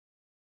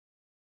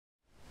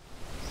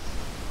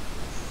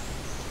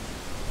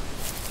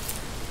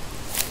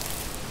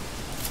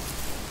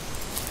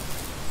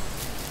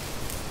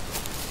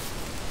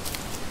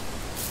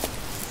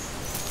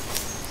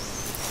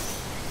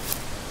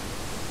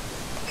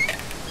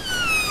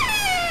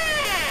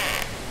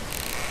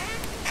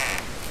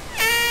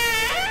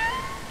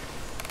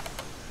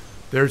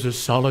There's a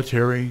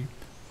solitary,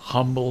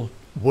 humble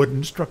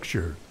wooden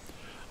structure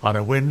on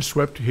a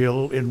windswept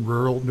hill in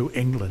rural New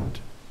England.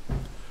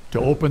 To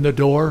open the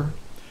door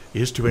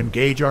is to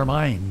engage our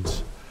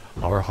minds,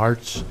 our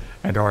hearts,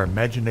 and our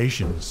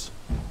imaginations.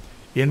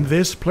 In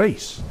this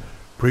place,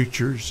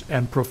 preachers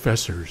and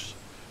professors,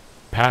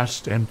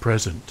 past and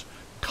present,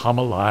 come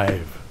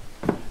alive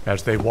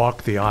as they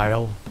walk the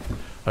aisle,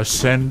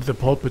 ascend the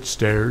pulpit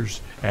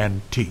stairs,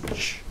 and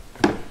teach.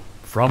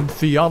 From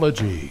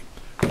theology,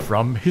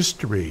 from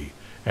history,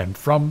 and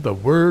from the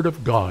Word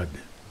of God.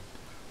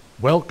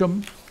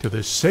 Welcome to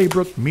the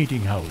Saybrook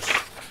Meetinghouse,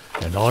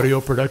 an audio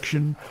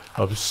production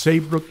of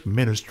Saybrook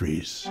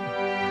Ministries.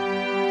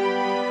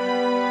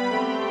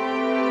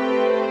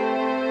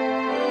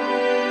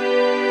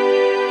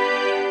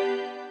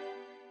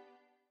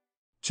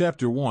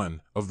 Chapter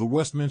 1 of the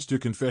Westminster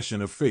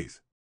Confession of Faith.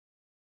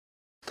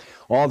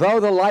 Although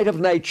the light of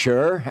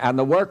nature and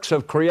the works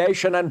of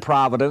creation and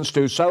providence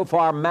do so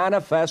far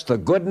manifest the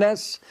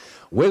goodness,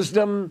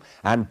 wisdom,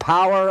 and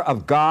power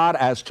of God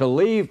as to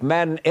leave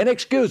men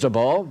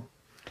inexcusable,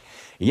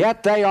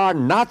 yet they are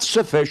not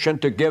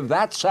sufficient to give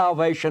that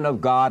salvation of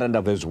God and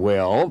of His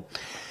will,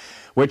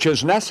 which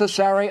is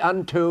necessary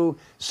unto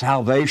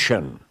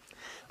salvation.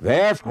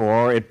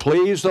 Therefore it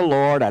pleased the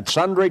Lord at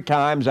sundry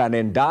times and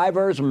in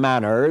divers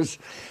manners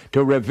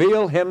to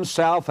reveal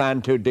Himself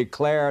and to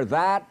declare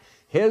that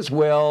His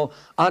will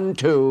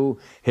unto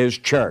His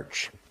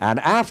church, and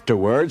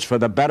afterwards for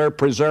the better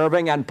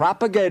preserving and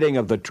propagating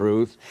of the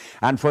truth,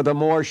 and for the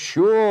more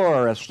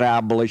sure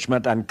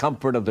establishment and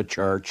comfort of the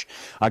church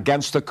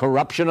against the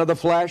corruption of the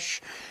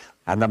flesh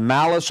and the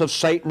malice of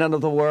Satan and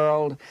of the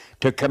world,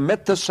 to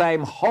commit the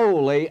same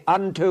wholly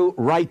unto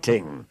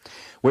writing,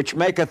 which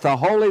maketh the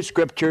Holy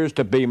Scriptures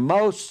to be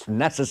most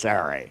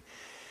necessary,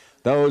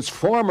 those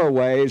former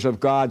ways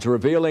of God's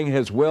revealing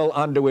His will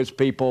unto His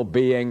people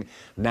being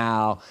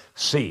now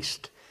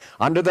ceased.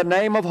 Under the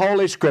name of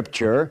Holy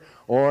Scripture,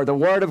 or the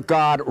Word of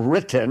God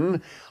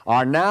written,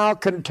 are now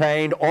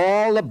contained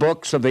all the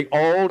books of the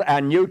Old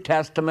and New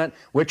Testament,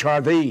 which are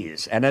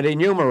these. And it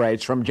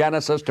enumerates from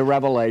Genesis to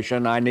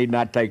Revelation. I need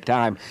not take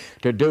time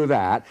to do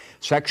that.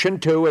 Section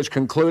 2 is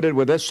concluded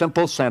with this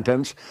simple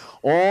sentence: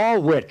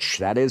 all which,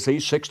 that is,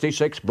 these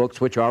 66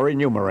 books which are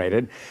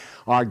enumerated,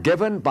 are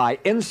given by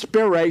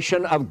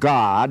inspiration of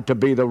God to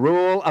be the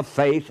rule of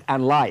faith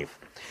and life.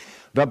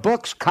 The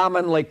books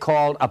commonly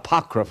called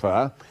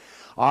Apocrypha,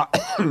 are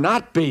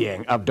not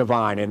being of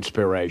divine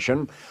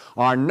inspiration,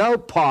 are no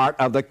part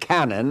of the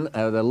canon,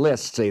 the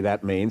list, see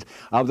that means,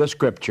 of the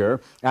Scripture,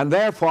 and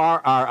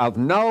therefore are of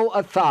no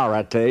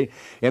authority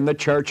in the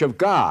Church of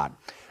God,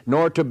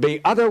 nor to be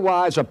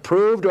otherwise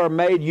approved or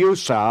made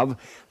use of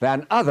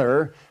than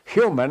other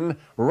human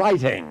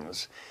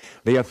writings.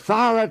 The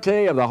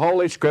authority of the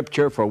Holy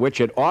Scripture, for which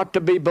it ought to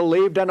be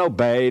believed and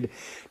obeyed,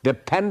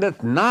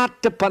 dependeth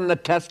not upon the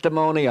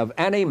testimony of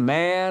any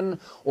man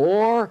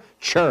or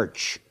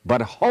church,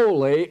 but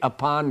wholly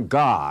upon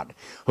God,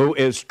 who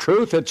is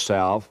truth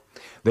itself,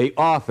 the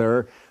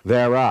author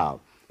thereof.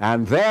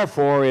 And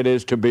therefore it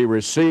is to be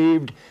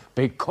received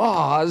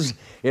because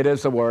it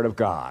is the Word of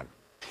God.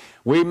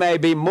 We may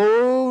be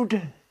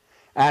moved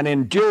and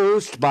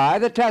induced by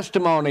the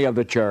testimony of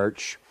the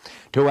church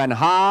to an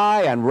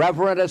high and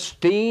reverent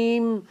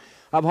esteem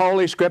of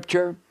Holy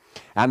Scripture,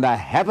 and the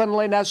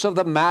heavenliness of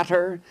the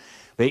matter,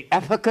 the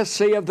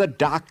efficacy of the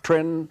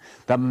doctrine,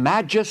 the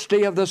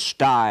majesty of the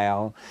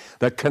style,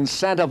 the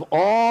consent of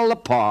all the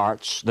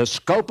parts, the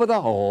scope of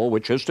the whole,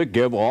 which is to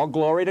give all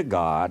glory to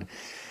God,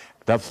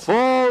 the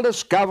full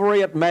discovery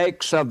it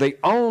makes of the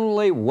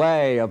only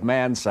way of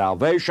man's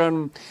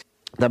salvation,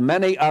 the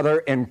many other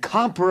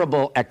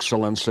incomparable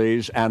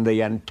excellencies, and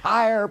the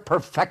entire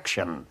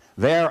perfection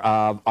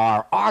thereof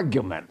are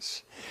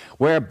arguments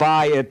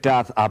whereby it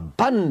doth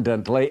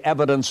abundantly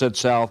evidence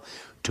itself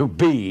to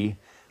be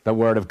the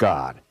Word of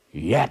God.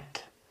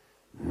 Yet,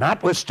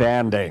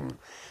 notwithstanding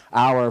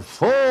our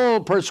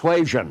full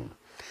persuasion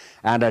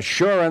and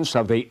assurance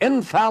of the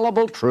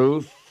infallible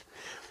truth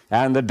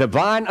and the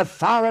divine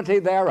authority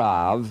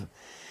thereof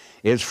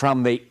is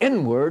from the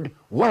inward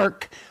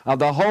work of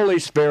the Holy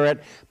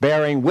Spirit,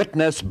 bearing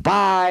witness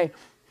by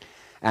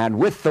and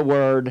with the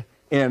Word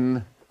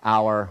in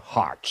our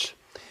hearts.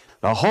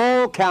 The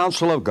whole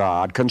counsel of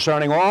God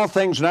concerning all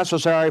things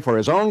necessary for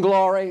His own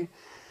glory,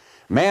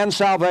 man's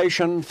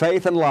salvation,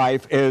 faith, and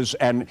life is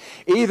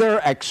either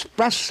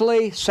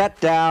expressly set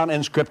down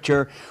in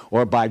Scripture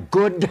or by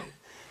good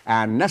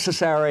and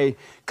necessary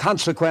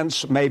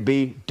consequence may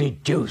be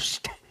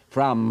deduced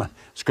from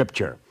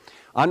Scripture,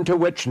 unto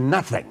which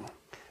nothing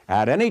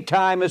at any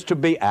time is to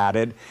be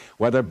added,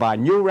 whether by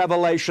new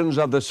revelations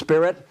of the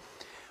Spirit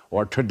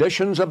or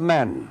traditions of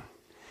men.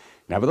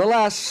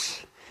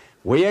 Nevertheless,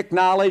 we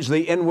acknowledge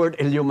the inward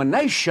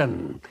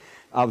illumination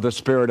of the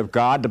Spirit of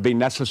God to be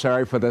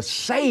necessary for the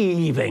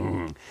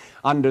saving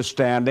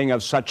understanding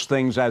of such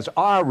things as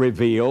are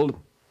revealed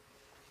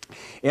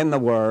in the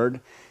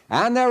Word.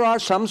 And there are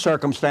some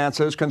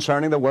circumstances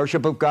concerning the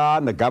worship of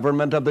God and the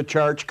government of the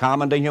church,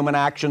 common to human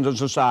actions in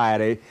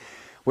society,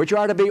 which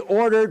are to be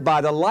ordered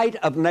by the light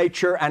of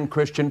nature and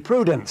Christian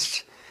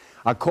prudence,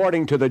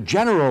 according to the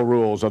general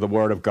rules of the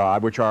Word of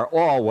God, which are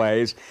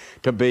always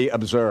to be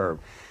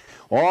observed.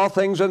 All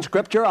things in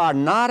Scripture are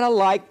not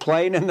alike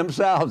plain in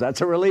themselves.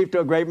 That's a relief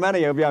to a great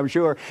many of you, I'm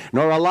sure.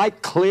 Nor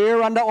alike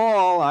clear unto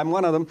all. I'm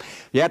one of them.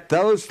 Yet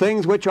those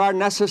things which are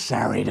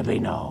necessary to be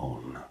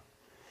known,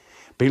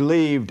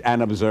 believed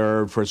and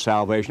observed for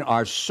salvation,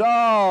 are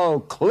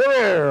so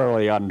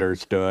clearly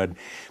understood,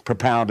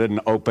 propounded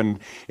and opened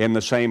in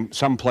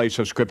some place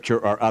of Scripture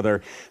or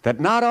other,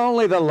 that not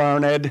only the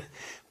learned,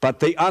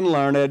 but the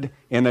unlearned,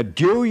 in a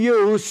due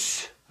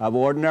use of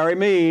ordinary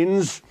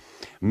means,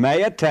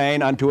 may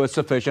attain unto a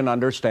sufficient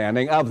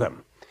understanding of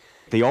them.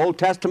 The Old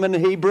Testament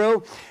in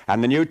Hebrew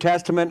and the New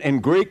Testament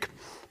in Greek,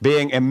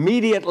 being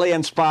immediately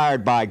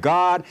inspired by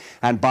God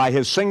and by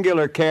His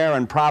singular care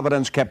and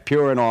providence kept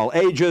pure in all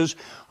ages,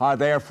 are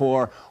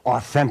therefore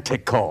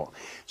authentical.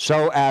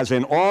 So as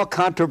in all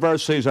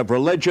controversies of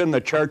religion,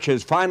 the church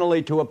is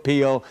finally to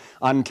appeal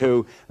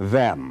unto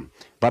them.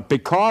 But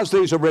because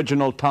these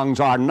original tongues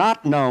are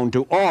not known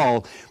to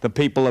all the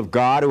people of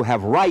God who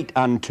have right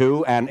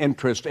unto and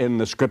interest in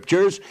the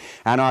Scriptures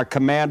and are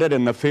commanded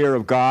in the fear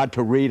of God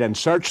to read and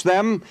search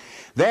them,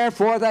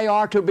 therefore they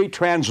are to be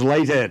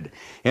translated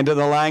into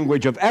the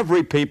language of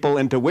every people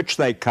into which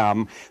they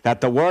come, that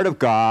the Word of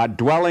God,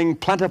 dwelling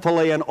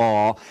plentifully in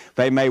all,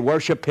 they may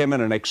worship Him in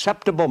an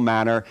acceptable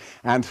manner,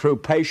 and through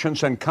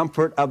patience and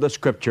comfort of the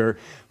Scripture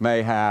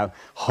may have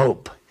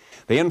hope.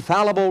 The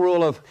infallible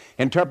rule of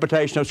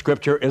interpretation of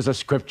Scripture is the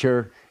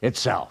Scripture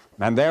itself.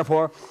 And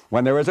therefore,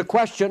 when there is a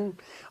question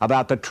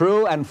about the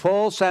true and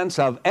full sense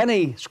of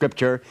any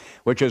Scripture,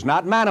 which is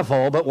not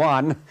manifold but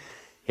one,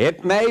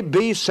 it may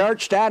be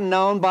searched and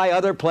known by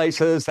other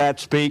places that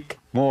speak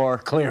more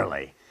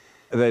clearly.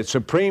 The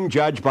supreme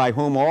judge by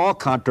whom all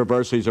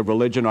controversies of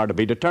religion are to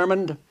be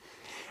determined,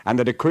 and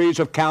the decrees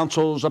of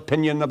councils,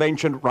 opinion of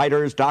ancient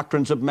writers,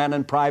 doctrines of men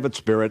and private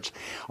spirits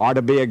are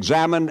to be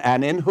examined,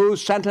 and in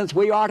whose sentence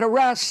we are to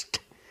rest,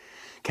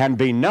 can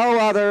be no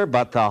other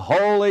but the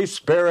Holy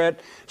Spirit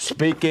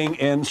speaking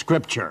in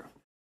Scripture.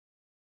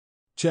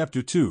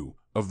 Chapter 2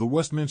 of the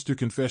Westminster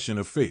Confession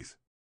of Faith.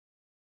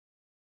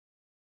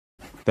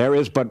 There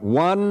is but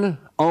one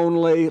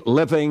only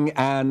living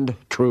and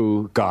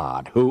true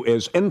God, who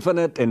is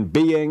infinite in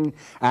being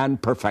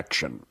and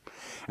perfection,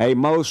 a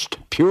most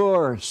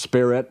pure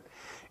spirit,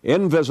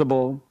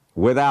 invisible,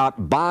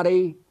 without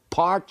body,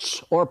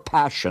 parts, or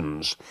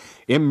passions,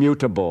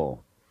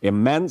 immutable,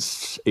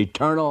 immense,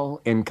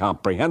 eternal,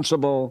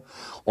 incomprehensible,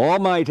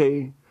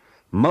 almighty,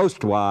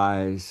 most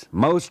wise,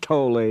 most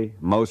holy,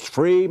 most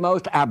free,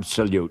 most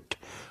absolute,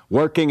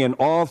 working in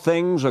all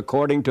things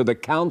according to the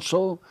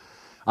counsel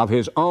of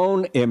His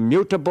own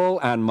immutable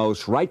and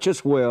most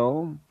righteous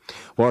will,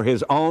 for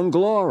His own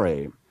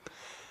glory,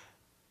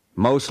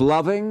 most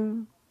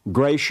loving,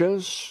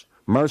 gracious,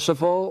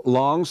 merciful,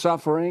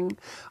 long-suffering,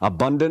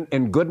 abundant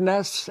in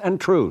goodness and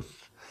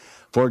truth,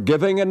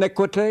 forgiving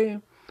iniquity,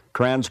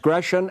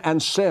 transgression,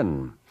 and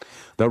sin,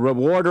 the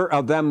rewarder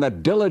of them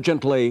that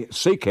diligently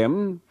seek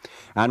Him,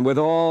 and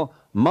withal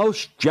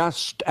most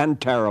just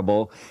and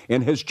terrible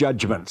in His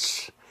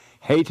judgments,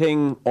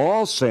 hating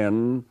all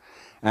sin,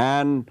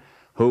 and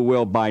who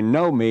will by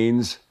no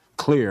means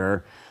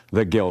clear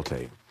the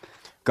guilty.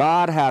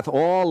 God hath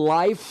all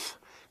life,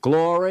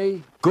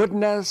 glory,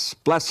 goodness,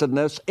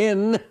 blessedness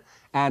in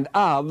and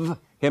of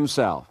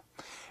Himself,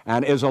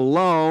 and is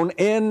alone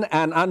in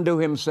and unto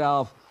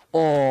Himself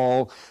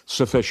all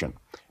sufficient,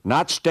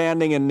 not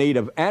standing in need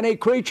of any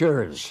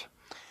creatures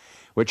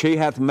which He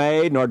hath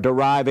made, nor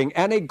deriving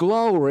any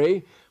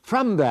glory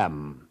from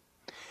them,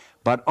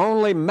 but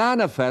only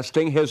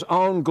manifesting His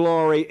own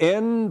glory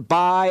in,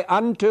 by,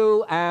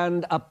 unto,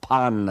 and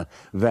upon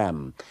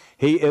them.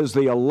 He is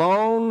the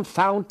alone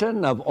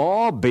fountain of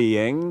all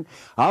being,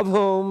 of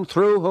whom,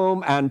 through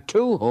whom, and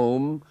to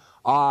whom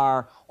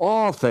are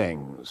all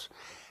things,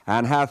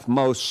 and hath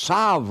most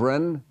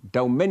sovereign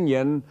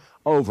dominion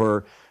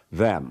over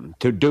them,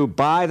 to do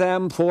by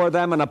them, for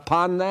them, and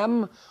upon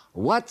them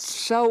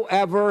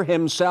whatsoever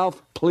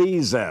Himself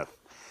pleaseth.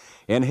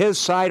 In His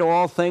sight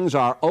all things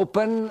are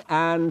open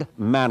and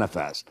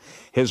manifest.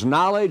 His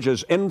knowledge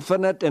is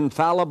infinite,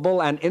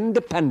 infallible, and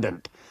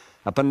independent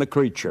upon the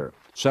creature,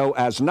 so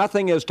as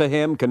nothing is to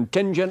Him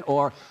contingent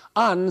or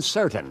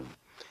uncertain.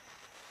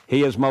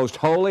 He is most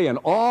holy in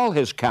all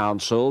His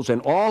counsels, in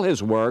all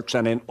His works,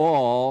 and in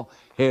all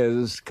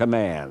His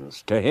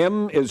commands. To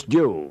Him is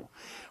due,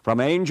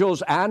 from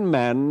angels and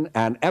men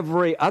and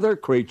every other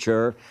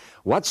creature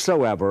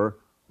whatsoever,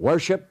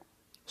 worship,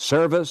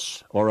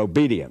 service, or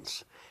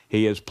obedience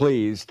He is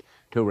pleased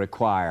to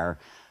require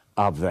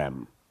of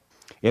them.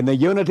 In the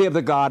unity of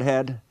the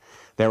Godhead,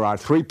 there are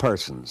three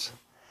persons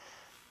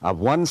of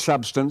one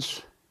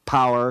substance,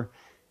 power,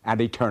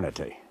 and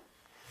eternity: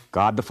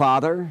 God the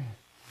Father,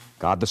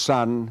 God the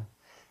Son,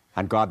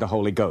 and God the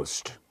Holy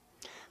Ghost.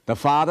 The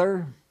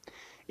Father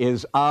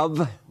is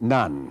of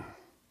none,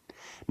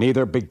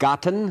 neither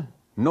begotten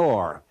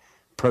nor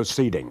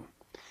proceeding.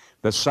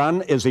 The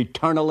Son is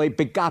eternally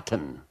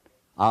begotten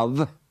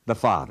of the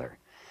Father,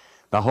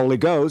 the Holy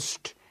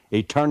Ghost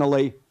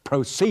eternally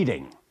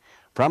proceeding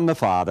from the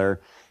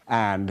Father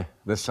and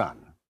the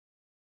Son.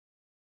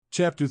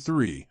 Chapter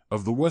 3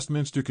 of the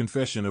Westminster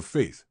Confession of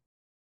Faith.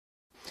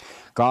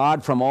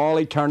 God from all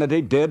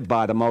eternity did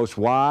by the most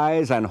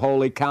wise and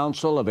holy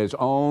counsel of his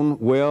own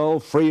will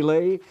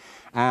freely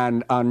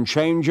and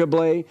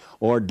unchangeably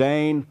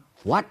ordain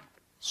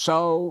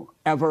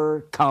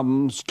whatsoever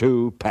comes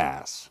to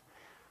pass.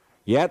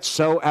 Yet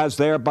so as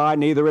thereby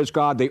neither is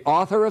God the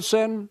author of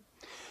sin,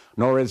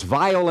 nor is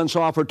violence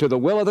offered to the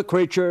will of the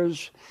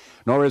creatures,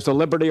 nor is the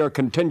liberty or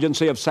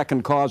contingency of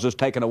second causes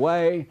taken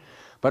away,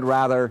 but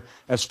rather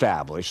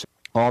established.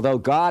 Although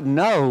God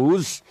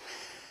knows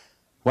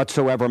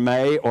whatsoever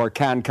may or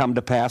can come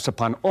to pass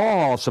upon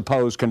all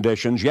supposed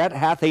conditions, yet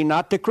hath he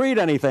not decreed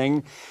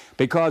anything,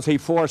 because he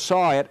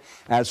foresaw it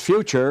as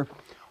future,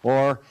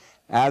 or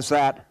as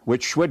that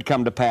which should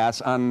come to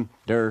pass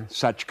under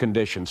such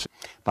conditions.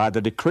 By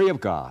the decree of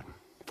God,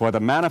 for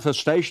the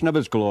manifestation of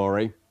his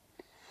glory,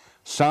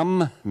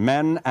 some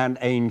men and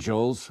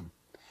angels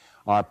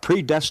are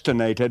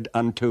predestinated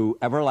unto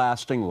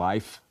everlasting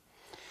life,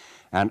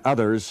 and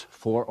others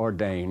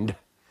foreordained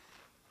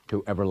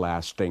to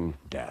everlasting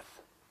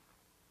death.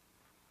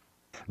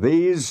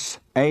 These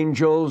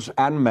angels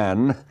and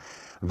men,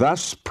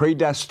 thus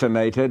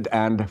predestinated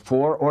and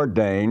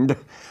foreordained,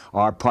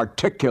 are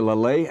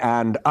particularly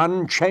and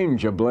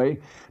unchangeably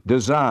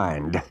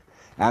designed,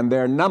 and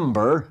their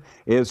number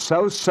is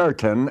so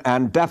certain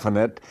and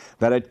definite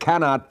that it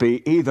cannot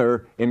be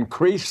either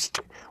increased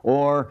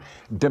or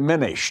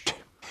diminished.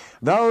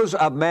 Those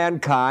of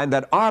mankind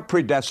that are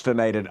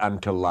predestinated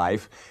unto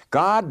life,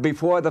 God,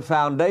 before the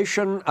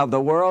foundation of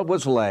the world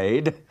was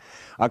laid,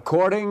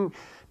 according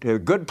to the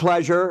good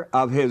pleasure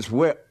of his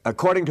will,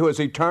 according to his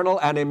eternal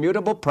and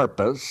immutable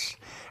purpose,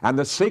 and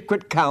the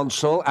secret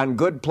counsel and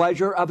good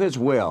pleasure of his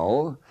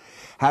will,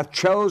 hath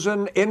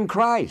chosen in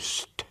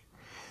Christ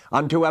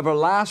unto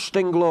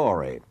everlasting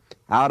glory,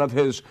 out of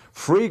his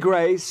free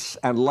grace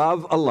and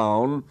love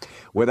alone,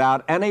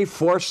 without any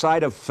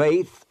foresight of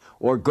faith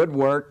or good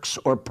works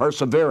or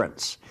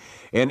perseverance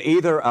in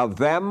either of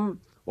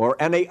them or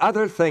any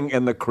other thing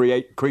in the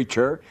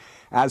creature,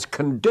 as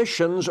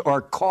conditions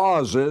or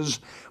causes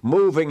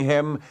moving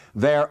him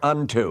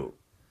thereunto,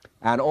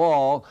 and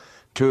all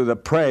to the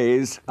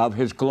praise of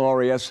his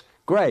glorious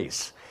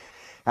grace.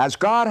 As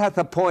God hath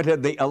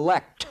appointed the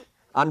elect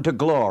unto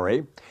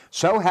glory,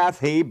 so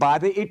hath he by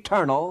the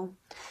eternal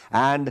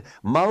and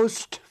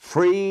most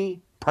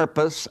free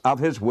purpose of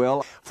his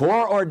will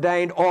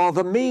foreordained all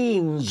the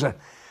means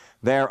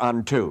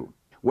thereunto.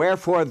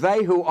 Wherefore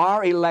they who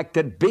are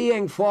elected,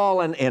 being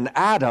fallen in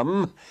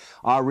Adam,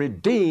 are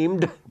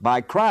redeemed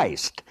by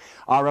Christ,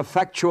 are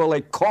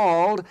effectually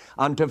called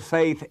unto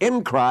faith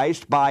in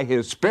Christ by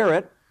his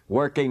Spirit,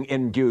 working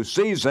in due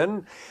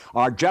season,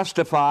 are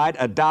justified,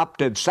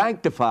 adopted,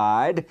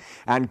 sanctified,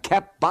 and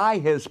kept by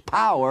his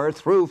power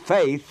through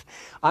faith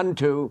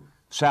unto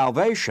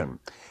salvation.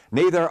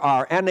 Neither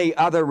are any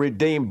other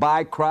redeemed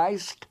by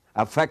Christ,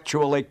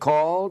 effectually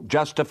called,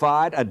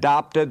 justified,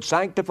 adopted,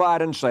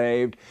 sanctified, and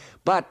saved,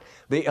 but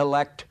the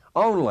elect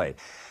only.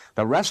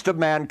 The rest of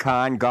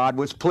mankind God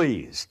was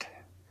pleased,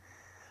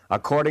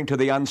 according to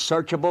the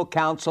unsearchable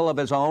counsel of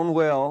his own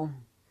will,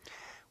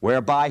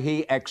 whereby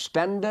he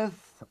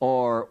extendeth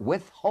or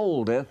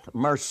withholdeth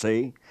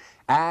mercy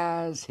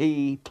as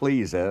he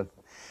pleaseth,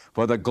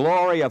 for the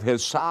glory of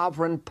his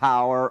sovereign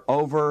power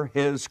over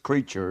his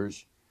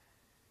creatures,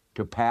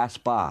 to pass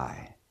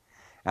by,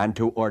 and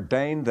to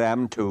ordain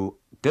them to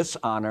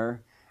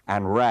dishonor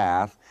and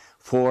wrath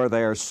for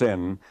their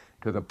sin,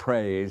 to the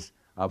praise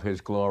of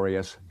his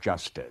glorious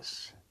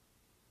justice.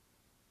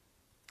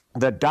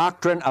 The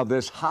doctrine of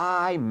this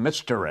high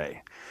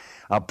mystery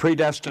of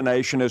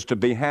predestination is to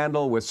be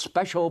handled with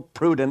special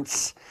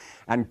prudence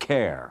and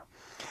care,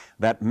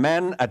 that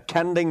men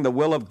attending the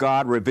will of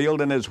God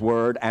revealed in his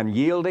word and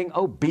yielding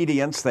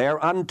obedience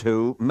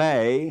thereunto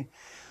may,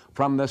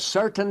 from the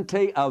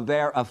certainty of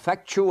their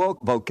effectual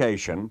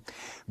vocation,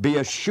 be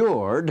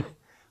assured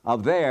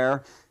of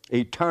their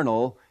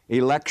eternal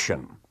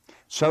election.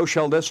 So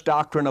shall this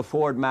doctrine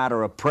afford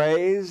matter of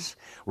praise,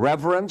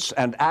 reverence,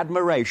 and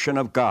admiration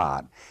of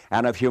God,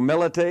 and of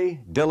humility,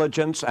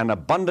 diligence, and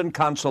abundant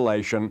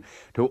consolation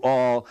to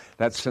all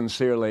that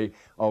sincerely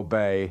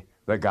obey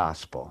the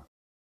gospel.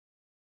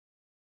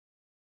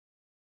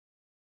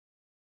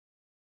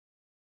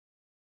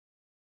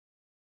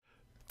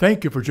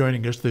 Thank you for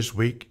joining us this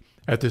week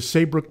at the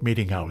Saybrook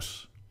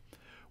Meetinghouse.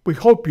 We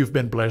hope you've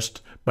been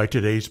blessed by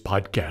today's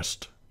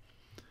podcast.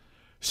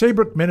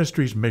 Saybrook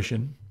Ministries'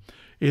 mission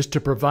is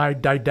to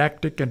provide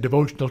didactic and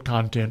devotional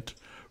content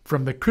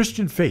from the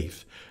Christian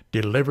faith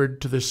delivered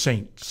to the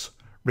saints,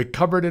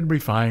 recovered and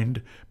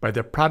refined by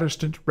the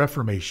Protestant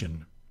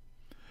Reformation.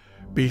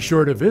 Be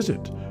sure to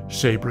visit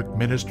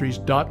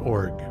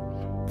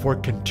saybrookministries.org for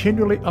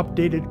continually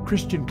updated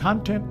Christian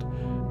content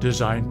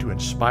designed to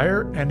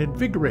inspire and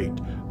invigorate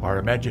our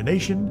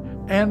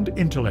imagination and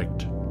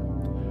intellect.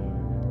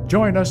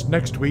 Join us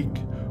next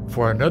week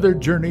for another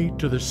journey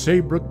to the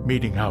Saybrook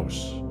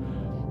Meetinghouse.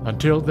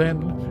 Until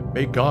then,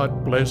 may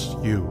God bless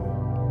you.